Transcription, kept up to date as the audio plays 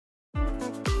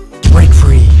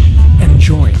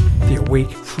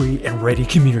awake, free, and ready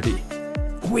community.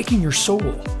 Awaken your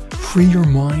soul, free your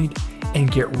mind,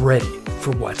 and get ready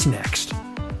for what's next.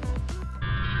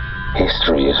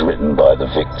 History is written by the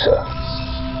victor.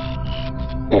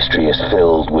 History is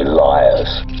filled with liars.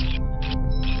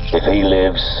 If he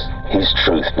lives, his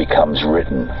truth becomes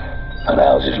written, and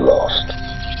ours is lost.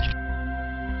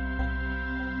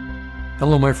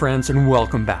 Hello my friends, and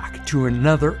welcome back to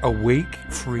another Awake,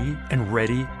 Free, and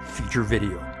Ready feature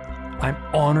video. I'm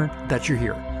honored that you're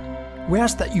here. We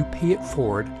ask that you pay it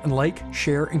forward and like,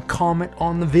 share, and comment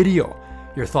on the video.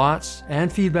 Your thoughts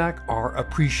and feedback are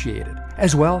appreciated.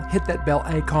 As well, hit that bell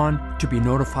icon to be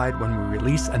notified when we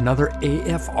release another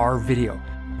AFR video.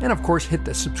 And of course, hit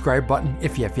the subscribe button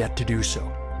if you have yet to do so.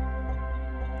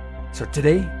 So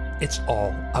today, it's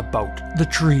all about the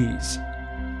trees.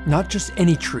 Not just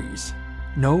any trees.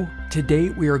 No, today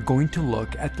we are going to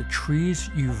look at the trees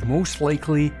you've most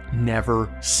likely never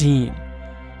seen.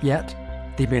 Yet,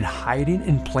 they've been hiding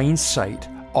in plain sight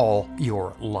all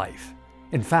your life.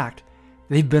 In fact,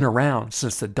 they've been around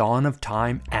since the dawn of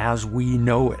time as we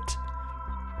know it.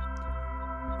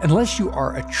 Unless you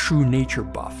are a true nature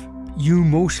buff, you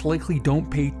most likely don't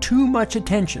pay too much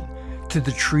attention to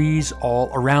the trees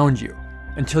all around you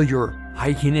until you're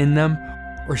hiking in them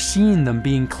or seeing them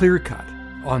being clear-cut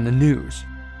on the news,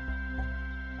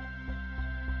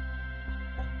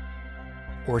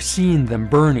 or seeing them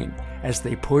burning as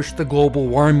they push the global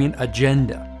warming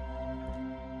agenda.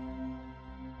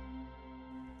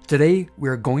 Today, we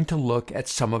are going to look at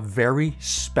some very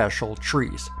special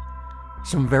trees.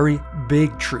 Some very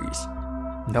big trees.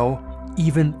 No,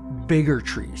 even bigger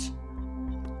trees.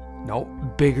 No,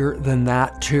 bigger than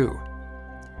that too.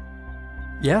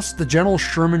 Yes, the General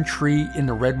Sherman tree in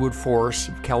the Redwood Forest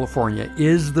of California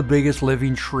is the biggest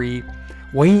living tree,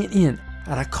 weighing in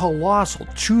at a colossal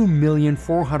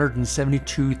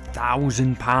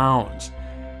 2,472,000 pounds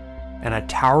and a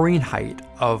towering height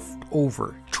of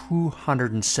over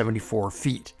 274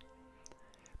 feet.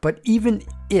 But even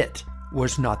it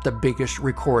was not the biggest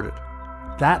recorded.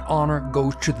 That honor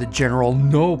goes to the General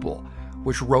Noble,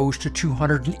 which rose to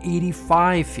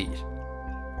 285 feet.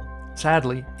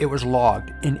 Sadly, it was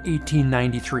logged in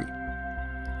 1893.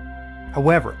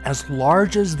 However, as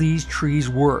large as these trees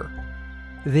were,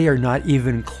 they are not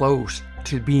even close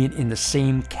to being in the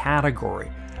same category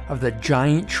of the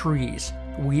giant trees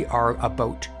we are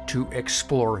about to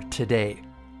explore today.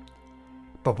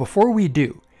 But before we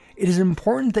do, it is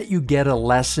important that you get a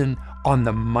lesson on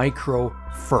the micro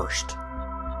first.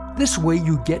 This way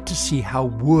you get to see how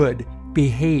wood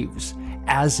behaves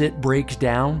as it breaks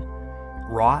down,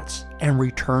 rots, and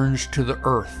returns to the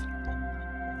earth.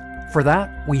 For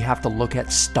that, we have to look at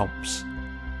stumps.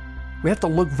 We have to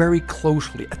look very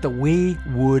closely at the way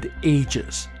wood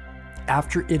ages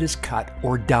after it is cut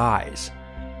or dies.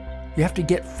 You have to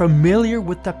get familiar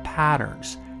with the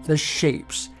patterns, the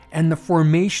shapes, and the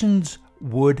formations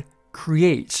wood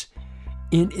creates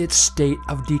in its state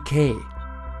of decay.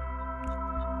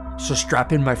 So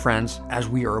strap in, my friends, as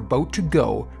we are about to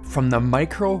go from the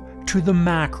micro to the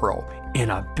macro in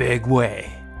a big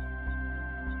way.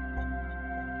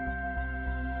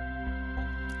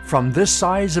 From this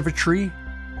size of a tree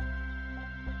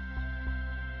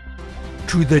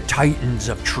to the titans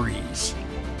of trees.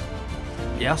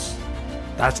 Yes,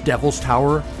 that's Devil's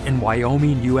Tower in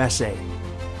Wyoming, USA.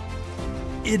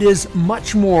 It is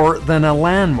much more than a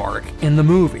landmark in the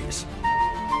movies.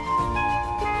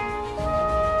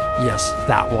 Yes,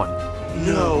 that one.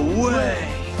 No way!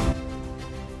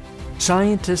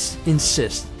 Scientists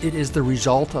insist it is the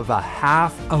result of a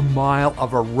half a mile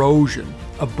of erosion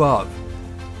above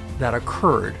that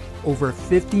occurred over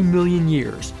 50 million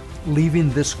years,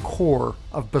 leaving this core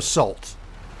of basalt.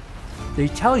 They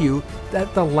tell you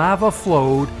that the lava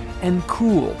flowed and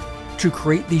cooled to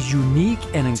create these unique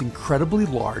and incredibly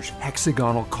large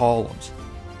hexagonal columns.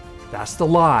 That's the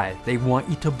lie they want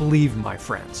you to believe, my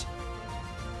friends.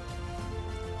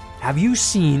 Have you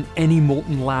seen any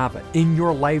molten lava in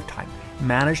your lifetime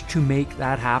manage to make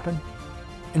that happen?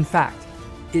 In fact,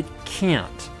 it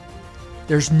can't.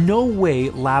 There's no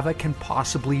way lava can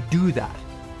possibly do that.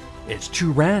 It's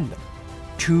too random,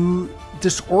 too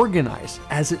disorganized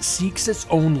as it seeks its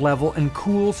own level and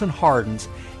cools and hardens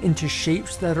into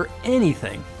shapes that are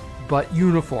anything but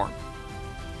uniform.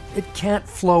 It can't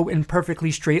flow in perfectly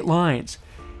straight lines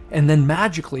and then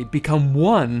magically become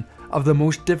one of the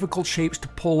most difficult shapes to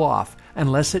pull off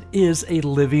unless it is a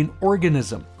living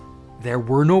organism. There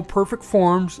were no perfect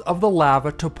forms of the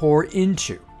lava to pour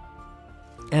into.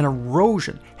 And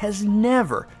erosion has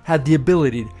never had the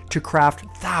ability to craft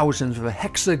thousands of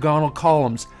hexagonal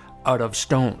columns out of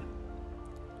stone.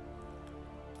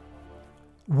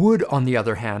 Wood, on the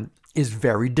other hand, is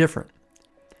very different.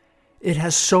 It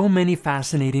has so many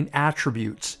fascinating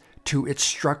attributes to its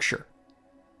structure.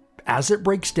 As it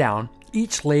breaks down,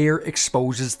 each layer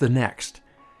exposes the next.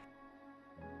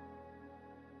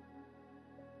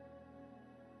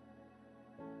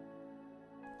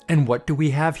 And what do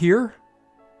we have here?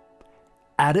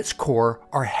 At its core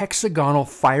are hexagonal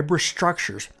fibrous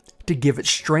structures to give it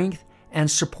strength and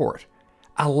support,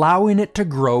 allowing it to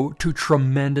grow to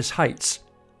tremendous heights.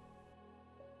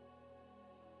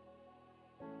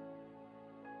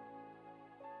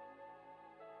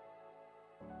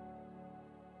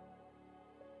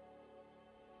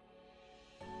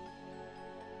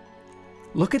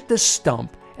 Look at this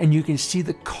stump and you can see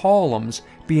the columns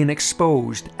being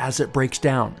exposed as it breaks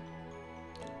down.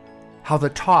 How the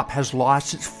top has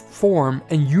lost its form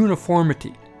and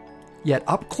uniformity, yet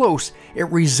up close it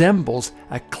resembles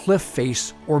a cliff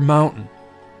face or mountain.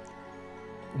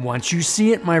 Once you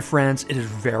see it, my friends, it is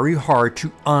very hard to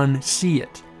unsee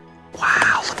it.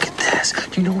 Wow, look at this.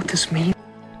 Do you know what this means?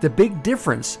 The big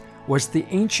difference was the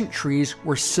ancient trees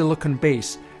were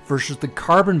silicon-based versus the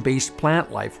carbon-based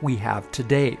plant life we have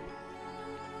today.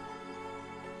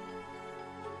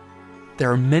 There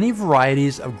are many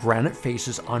varieties of granite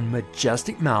faces on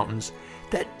majestic mountains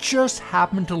that just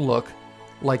happen to look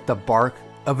like the bark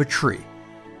of a tree.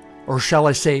 Or shall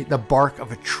I say, the bark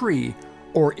of a tree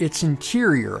or its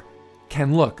interior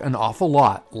can look an awful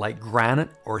lot like granite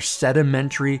or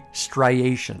sedimentary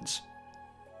striations.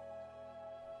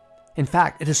 In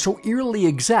fact, it is so eerily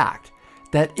exact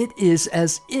that it is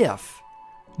as if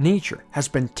nature has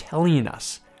been telling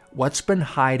us what's been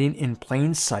hiding in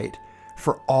plain sight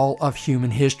for all of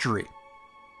human history.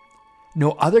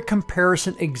 No other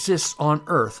comparison exists on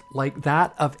Earth like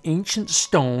that of ancient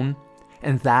stone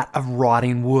and that of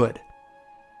rotting wood.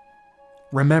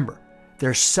 Remember,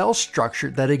 there's cell structure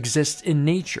that exists in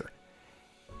nature.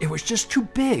 It was just too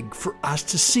big for us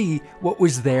to see what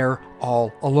was there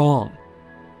all along.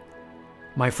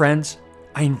 My friends,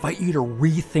 I invite you to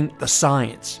rethink the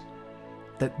science,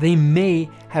 that they may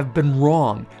have been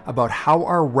wrong about how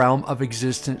our realm of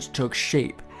existence took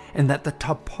shape, and that the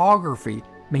topography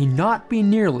may not be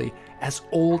nearly as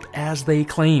old as they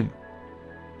claim.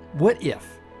 What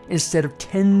if, instead of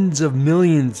tens of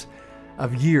millions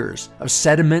of years of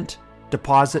sediment,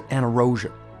 deposit, and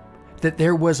erosion, that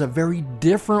there was a very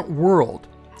different world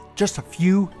just a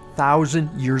few thousand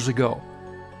years ago?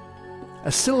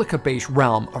 A silica-based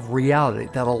realm of reality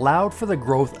that allowed for the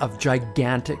growth of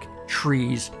gigantic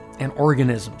trees and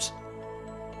organisms.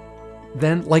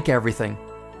 Then, like everything,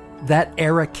 that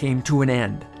era came to an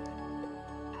end.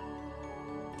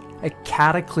 A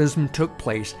cataclysm took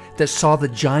place that saw the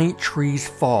giant trees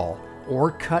fall or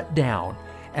cut down,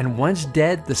 and once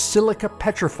dead, the silica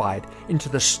petrified into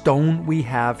the stone we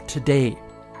have today.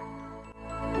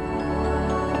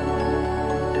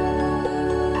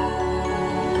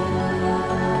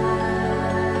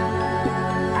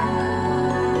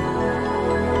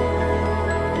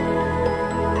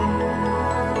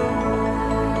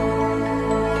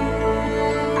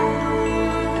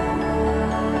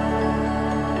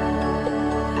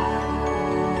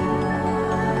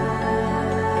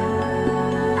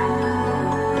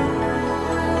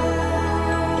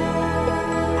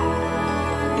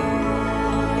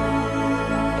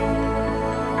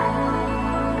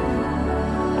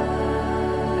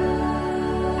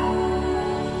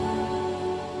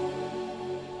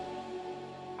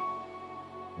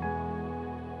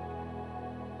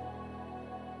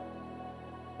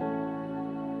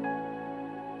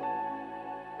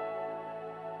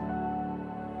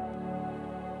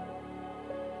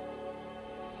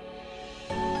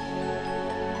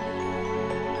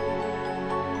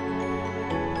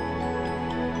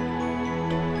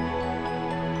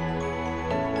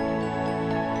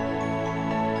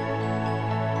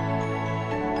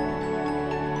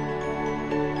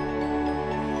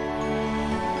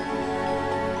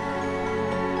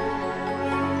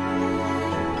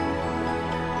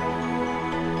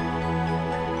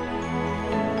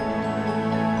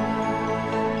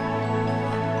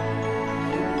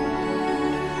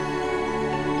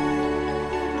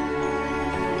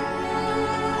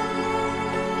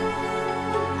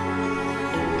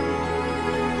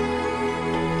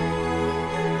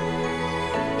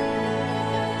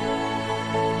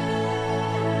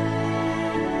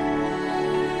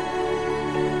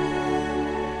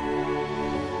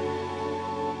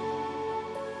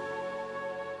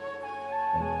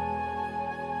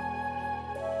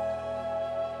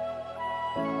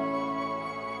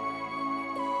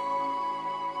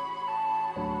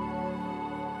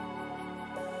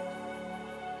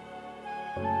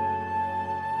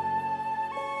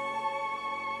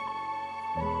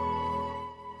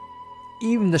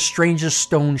 even the strangest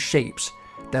stone shapes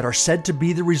that are said to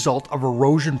be the result of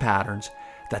erosion patterns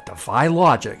that defy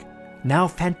logic now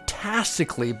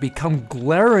fantastically become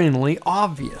glaringly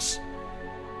obvious.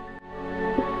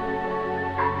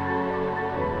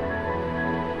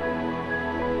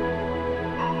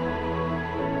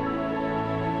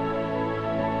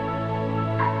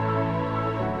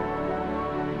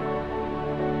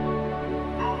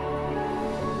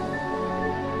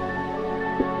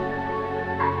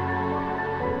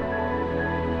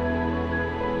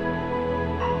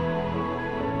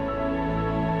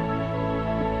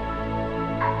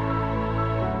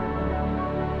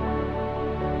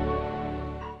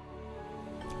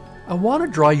 I want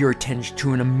to draw your attention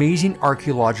to an amazing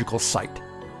archaeological site.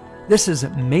 This is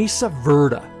Mesa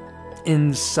Verde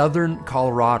in southern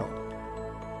Colorado.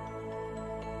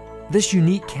 This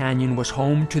unique canyon was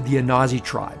home to the Anasazi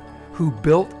tribe, who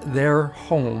built their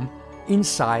home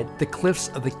inside the cliffs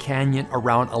of the canyon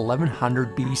around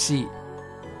 1100 BC.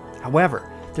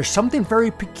 However, there's something very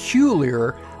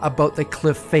peculiar about the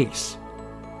cliff face.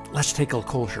 Let's take a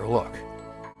closer look.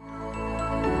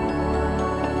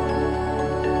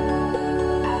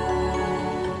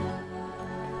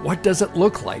 What does it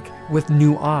look like with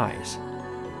new eyes?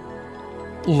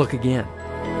 Look again.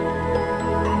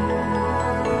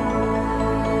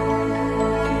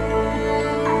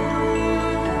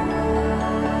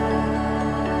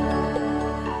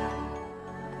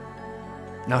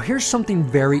 Now here's something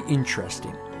very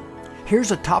interesting.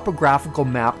 Here's a topographical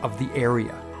map of the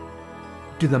area.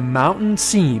 Do the mountain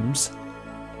seams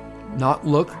not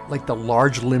look like the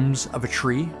large limbs of a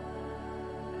tree?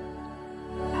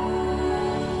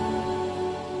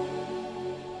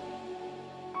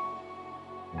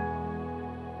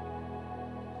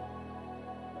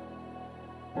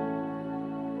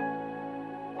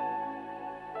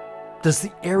 Does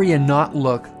the area not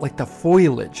look like the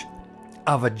foliage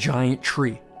of a giant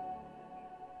tree?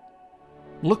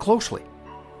 Look closely.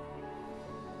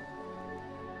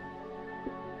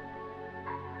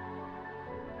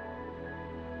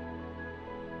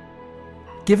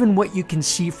 Given what you can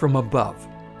see from above,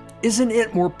 isn't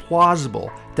it more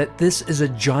plausible that this is a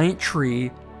giant tree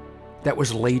that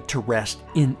was laid to rest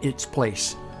in its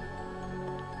place?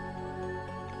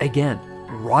 Again,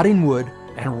 rotting wood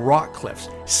and rock cliffs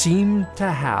seem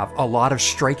to have a lot of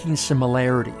striking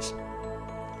similarities.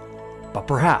 But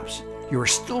perhaps you are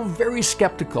still very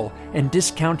skeptical and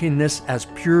discounting this as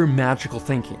pure magical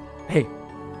thinking. Hey,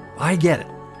 I get it.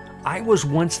 I was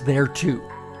once there too.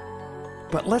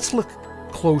 But let's look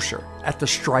closer at the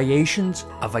striations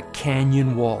of a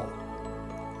canyon wall.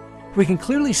 We can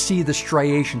clearly see the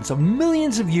striations of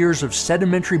millions of years of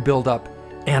sedimentary buildup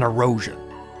and erosion.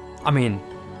 I mean,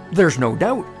 there's no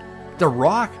doubt. The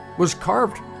rock was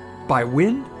carved by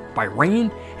wind, by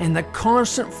rain, and the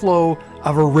constant flow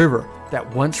of a river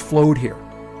that once flowed here.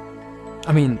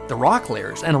 I mean, the rock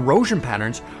layers and erosion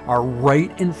patterns are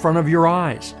right in front of your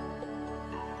eyes.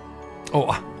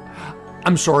 Oh,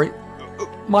 I'm sorry.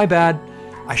 My bad.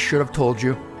 I should have told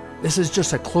you. This is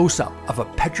just a close-up of a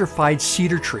petrified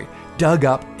cedar tree dug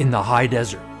up in the high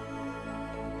desert.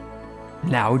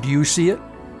 Now do you see it?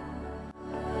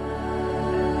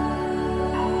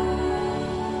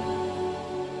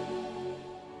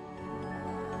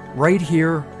 Right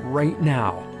here, right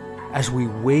now, as we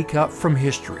wake up from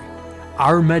history,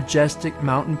 our majestic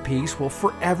mountain peaks will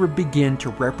forever begin to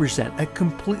represent a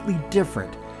completely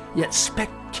different, yet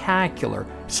spectacular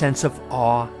sense of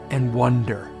awe and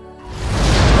wonder.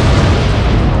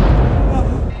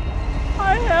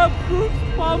 I have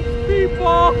goosebumps,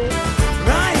 people!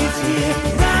 Right here,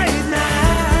 right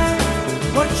now,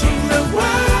 watching the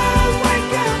world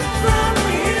wake up from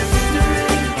history.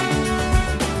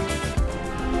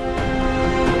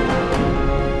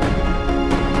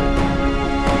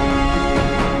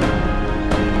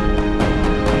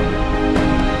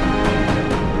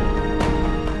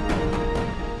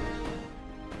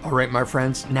 All right, my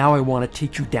friends, now I want to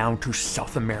take you down to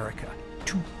South America,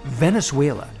 to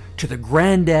Venezuela, to the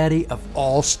granddaddy of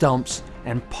all stumps,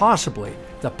 and possibly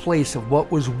the place of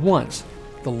what was once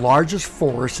the largest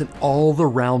forest in all the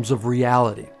realms of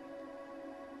reality.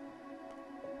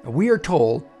 We are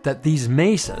told that these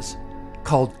mesas,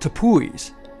 called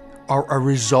tepuis, are a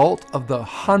result of the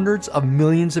hundreds of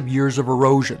millions of years of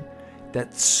erosion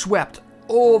that swept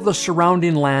all the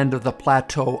surrounding land of the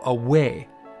plateau away,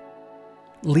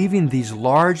 leaving these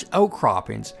large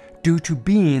outcroppings due to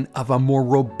being of a more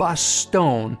robust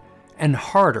stone and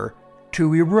harder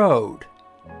to erode.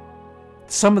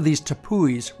 Some of these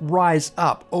tepuis rise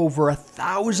up over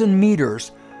 1,000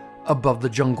 meters above the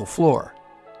jungle floor.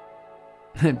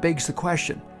 It begs the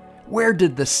question, Where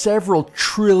did the several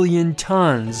trillion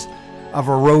tons of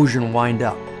erosion wind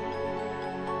up?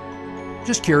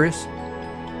 Just curious.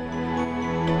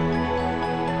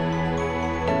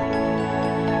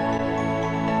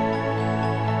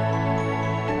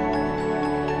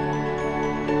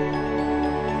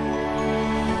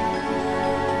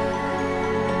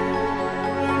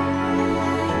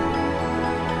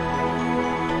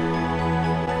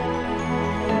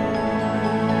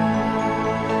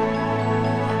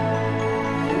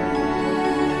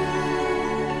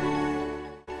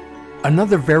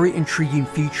 Another very intriguing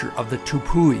feature of the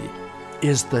tupui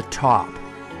is the top.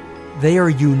 They are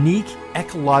unique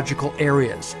ecological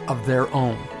areas of their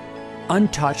own,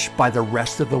 untouched by the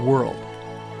rest of the world.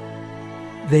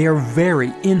 They are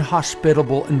very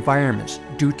inhospitable environments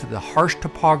due to the harsh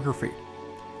topography,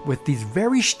 with these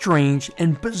very strange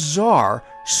and bizarre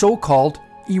so-called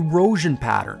erosion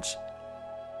patterns.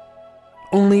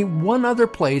 Only one other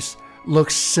place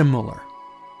looks similar.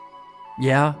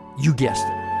 Yeah, you guessed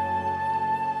it.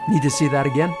 Need to see that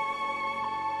again?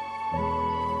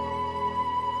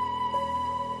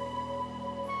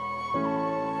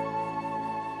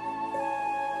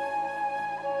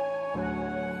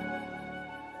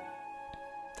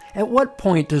 At what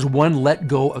point does one let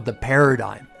go of the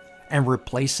paradigm and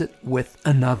replace it with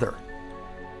another?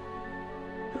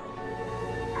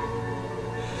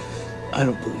 I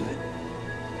don't believe it.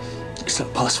 It's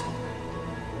not possible.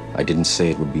 I didn't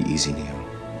say it would be easy, Neo.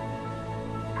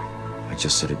 I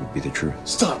just said it would be the truth.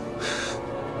 Stop!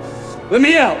 Let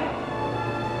me out!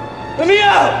 Let me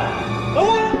out! I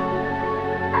want...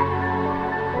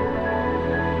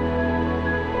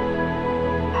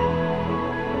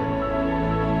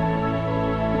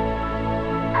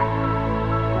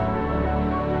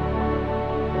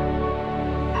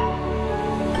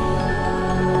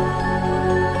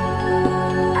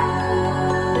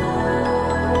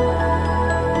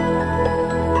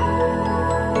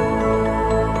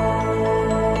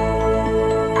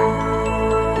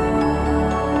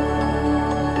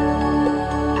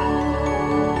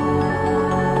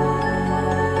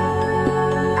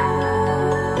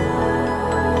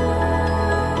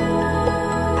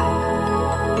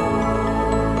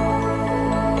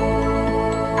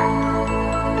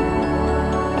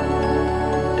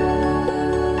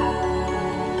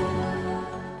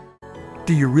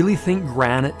 Do you really think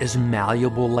granite is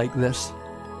malleable like this?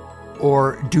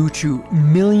 Or due to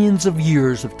millions of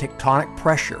years of tectonic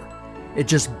pressure, it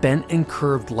just bent and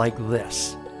curved like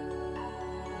this?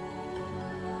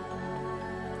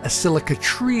 A silica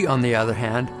tree, on the other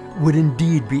hand, would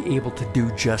indeed be able to do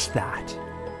just that.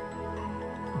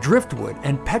 Driftwood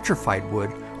and petrified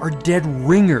wood are dead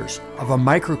ringers of a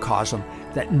microcosm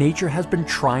that nature has been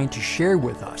trying to share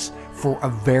with us for a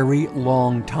very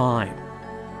long time.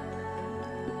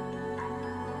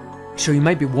 So you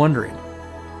might be wondering,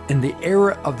 in the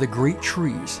era of the great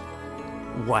trees,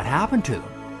 what happened to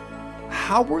them?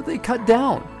 How were they cut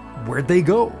down? Where'd they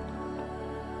go?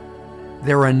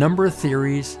 There are a number of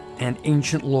theories and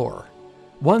ancient lore.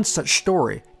 One such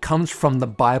story comes from the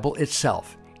Bible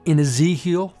itself, in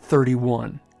Ezekiel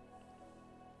 31.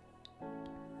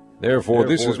 Therefore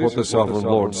this is what the Sovereign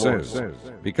Lord says.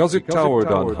 Because it towered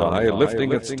on high,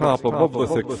 lifting its top above the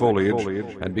thick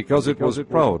foliage, and because it was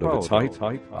proud of its height,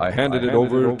 I handed it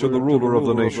over to the ruler of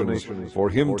the nations,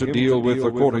 for him to deal with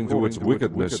according to its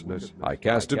wickedness. I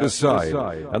cast it aside,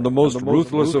 and the most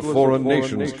ruthless of foreign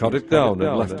nations cut it down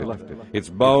and left it. Its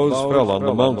boughs fell on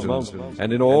the mountains,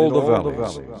 and in all the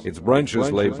valleys. Its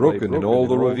branches lay broken in all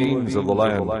the ravines of the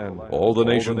land. All the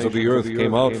nations of the earth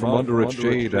came out from under its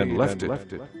shade and left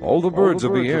it. All the birds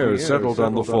of the air settled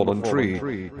on the fallen tree,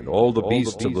 and all the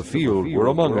beasts of the field were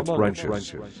among its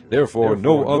branches. Therefore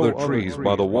no other trees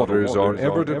by the waters are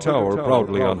ever to tower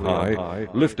proudly on high,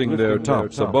 lifting their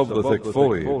tops above the thick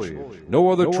foliage. No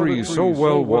other trees so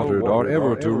well watered are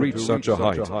ever to reach such a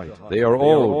height. They are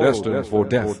all destined for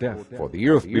death, for the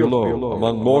earth below,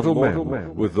 among mortal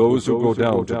men, with those who go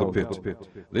down to the pit.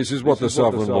 This is what the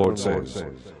Sovereign Lord says.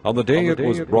 On the day it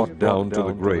was brought down to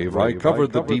the grave, I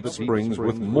covered the deep springs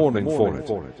with mourning for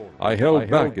it. I held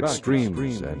back its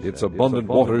streams, and its abundant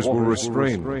waters were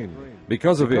restrained.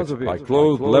 Because of it, I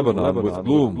clothed Lebanon with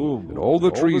gloom, and all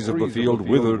the trees of the field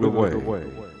withered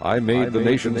away. I made the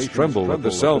nations tremble at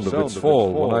the sound of its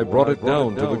fall when I brought it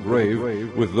down to the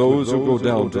grave with those who go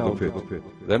down to the pit.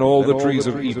 Then all the trees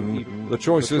of Eden, the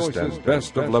choicest and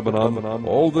best of Lebanon,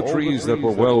 all the trees that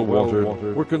were well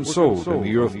watered, were consoled in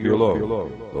the earth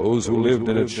below. Those who lived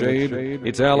in its shade,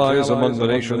 its allies among the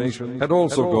nations, had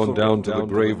also gone down to the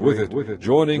grave with it,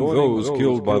 joining those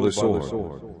killed by the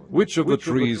sword. Which of the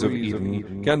trees of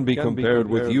Eden can be compared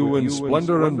with you in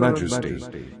splendor and majesty?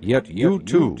 Yet you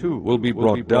too will be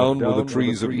brought down with the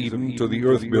trees of Eden to the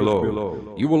earth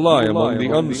below. You will lie among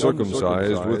the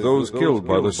uncircumcised with those killed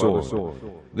by the sword.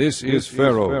 This is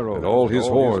Pharaoh and all his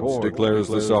hordes, declares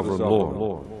the sovereign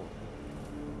Lord.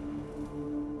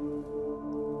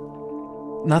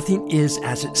 Nothing is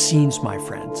as it seems, my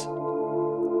friends.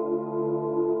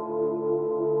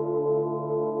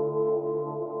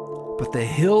 But the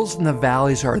hills and the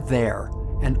valleys are there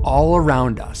and all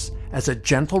around us as a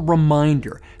gentle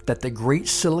reminder that the great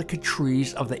silica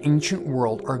trees of the ancient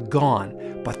world are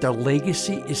gone, but their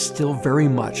legacy is still very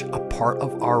much a part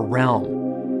of our realm.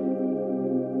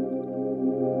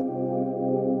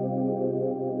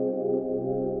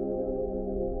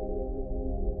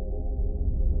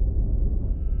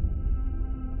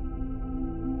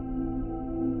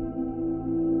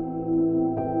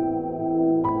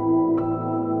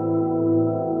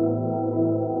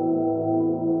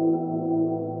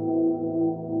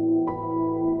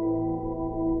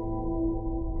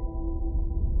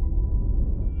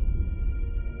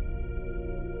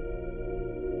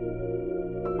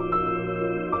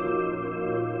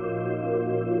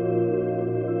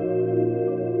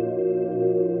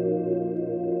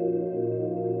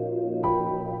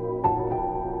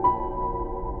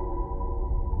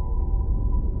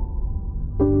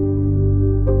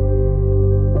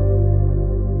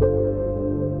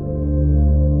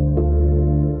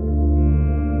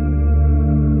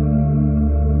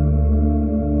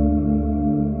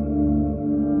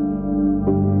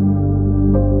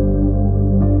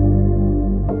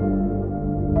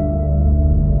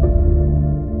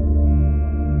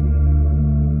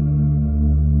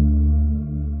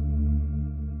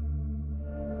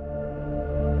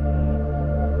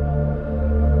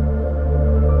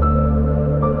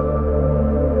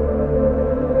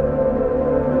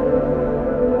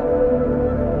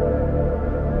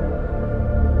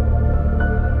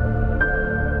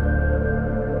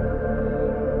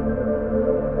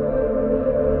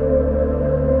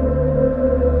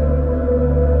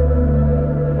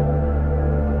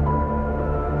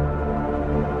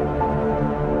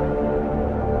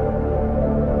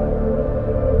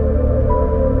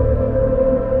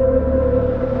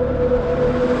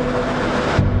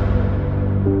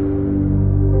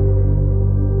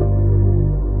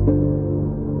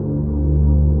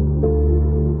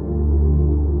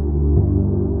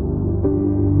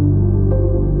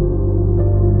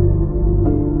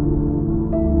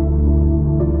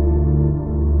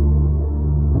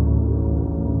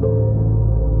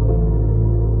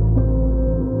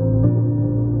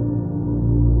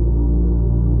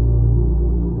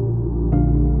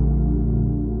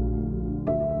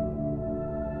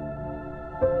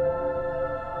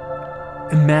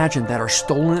 Imagine that our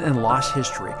stolen and lost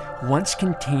history once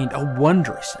contained a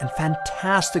wondrous and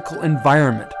fantastical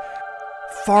environment,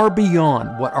 far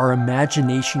beyond what our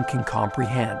imagination can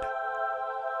comprehend.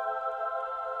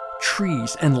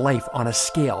 Trees and life on a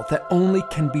scale that only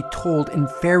can be told in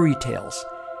fairy tales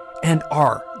and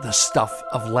are the stuff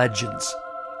of legends.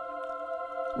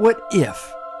 What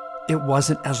if it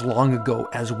wasn't as long ago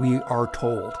as we are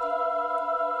told?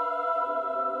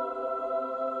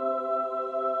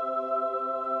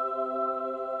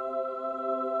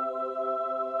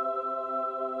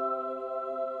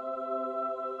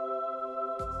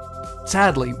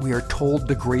 Sadly, we are told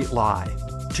the great lie,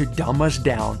 to dumb us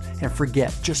down and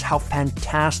forget just how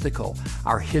fantastical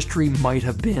our history might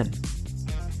have been.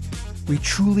 We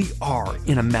truly are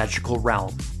in a magical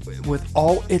realm, with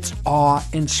all its awe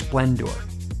and splendor.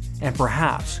 And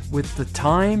perhaps with the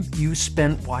time you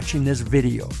spent watching this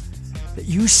video, that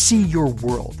you see your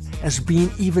world as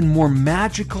being even more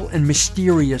magical and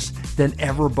mysterious than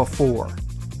ever before.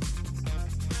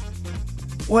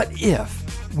 What if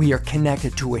we are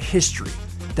connected to a history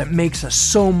that makes us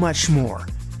so much more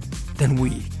than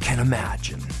we can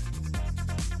imagine?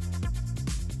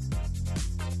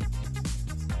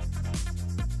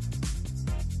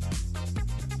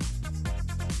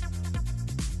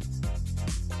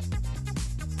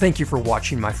 Thank you for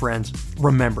watching, my friends.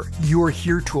 Remember, you are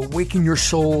here to awaken your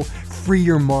soul, free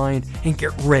your mind, and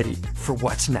get ready for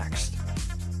what's next.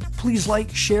 Please like,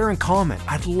 share, and comment.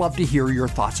 I'd love to hear your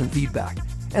thoughts and feedback.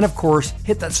 And of course,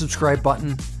 hit that subscribe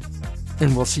button,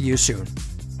 and we'll see you soon.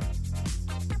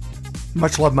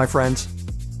 Much love, my friends.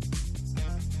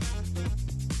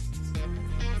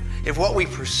 If what we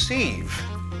perceive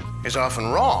is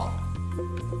often wrong,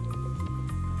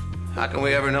 how can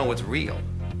we ever know what's real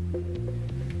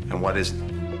and what isn't?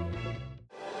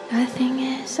 Nothing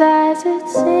is as it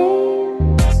seems.